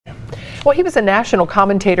Well, he was a national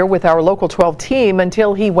commentator with our Local 12 team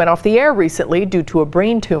until he went off the air recently due to a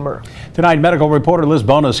brain tumor. Tonight, medical reporter Liz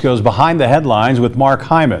Bonus goes behind the headlines with Mark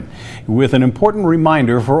Hyman with an important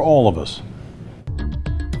reminder for all of us.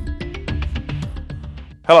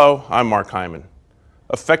 Hello, I'm Mark Hyman.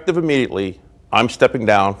 Effective immediately, I'm stepping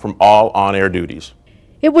down from all on-air duties.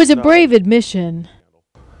 It was a brave admission.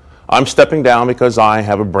 I'm stepping down because I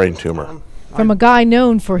have a brain tumor. From a guy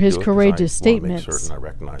known for his courageous statements.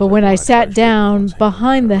 But when I sat down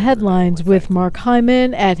behind the headlines with Mark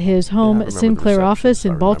Hyman at his home Sinclair office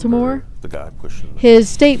in Baltimore, his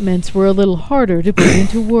statements were a little harder to put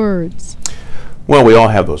into words. Well, we all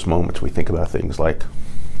have those moments. We think about things like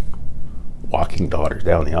walking daughters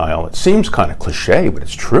down the aisle. It seems kind of cliche, but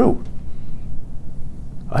it's true.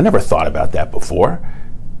 I never thought about that before.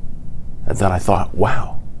 And then I thought,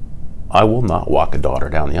 wow, I will not walk a daughter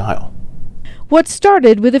down the aisle. What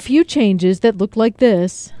started with a few changes that looked like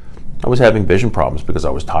this. I was having vision problems because I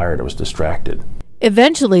was tired, I was distracted.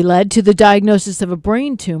 Eventually led to the diagnosis of a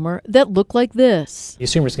brain tumor that looked like this.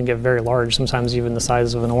 These tumors can get very large, sometimes even the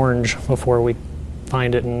size of an orange, before we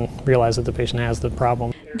find it and realize that the patient has the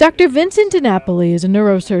problem. Dr. Vincent DiNapoli is a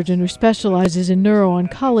neurosurgeon who specializes in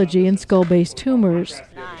neuro-oncology and skull-based tumors.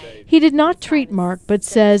 He did not treat Mark, but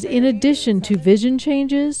says in addition to vision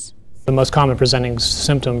changes, the most common presenting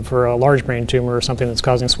symptom for a large brain tumor or something that's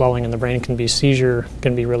causing swelling in the brain can be seizure,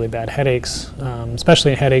 can be really bad headaches,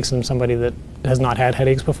 especially headaches in somebody that has not had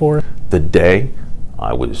headaches before. The day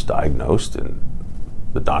I was diagnosed and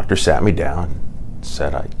the doctor sat me down and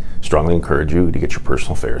said, I strongly encourage you to get your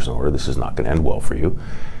personal affairs in order. This is not going to end well for you.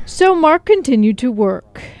 So Mark continued to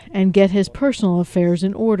work and get his personal affairs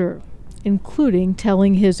in order, including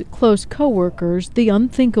telling his close co-workers the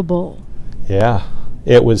unthinkable. Yeah.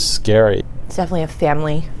 It was scary. It's definitely a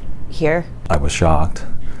family here. I was shocked.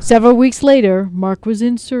 Several weeks later, Mark was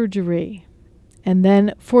in surgery. And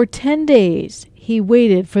then for 10 days, he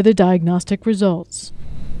waited for the diagnostic results.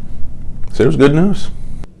 So it was good news.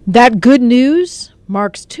 That good news?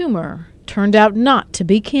 Mark's tumor turned out not to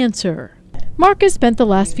be cancer. Mark has spent the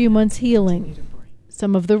last few months healing.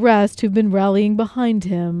 Some of the rest who've been rallying behind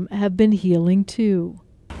him have been healing too.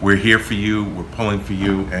 We're here for you, we're pulling for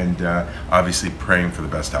you, and obviously praying for the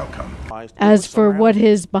best outcome. As for what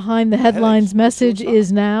his behind the headlines message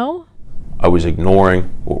is now? I was ignoring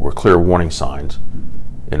what were clear warning signs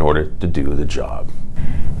in order to do the job.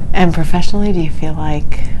 And professionally, do you feel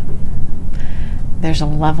like there's a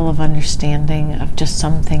level of understanding of just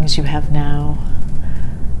some things you have now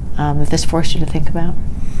that this forced you to think about?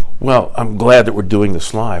 Well, I'm glad that we're doing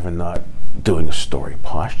this live and not doing a story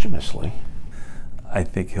posthumously. I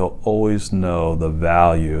think he'll always know the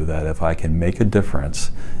value that if I can make a difference,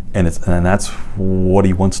 and that's what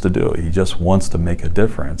he wants to do. He just wants to make a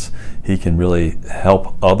difference. He can really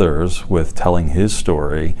help others with telling his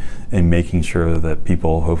story and making sure that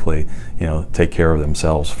people hopefully, take care of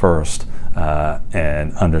themselves first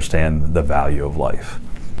and understand the value of life.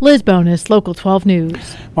 Liz Bonus, Local 12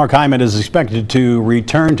 News. Mark Hyman is expected to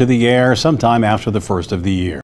return to the air sometime after the first of the year.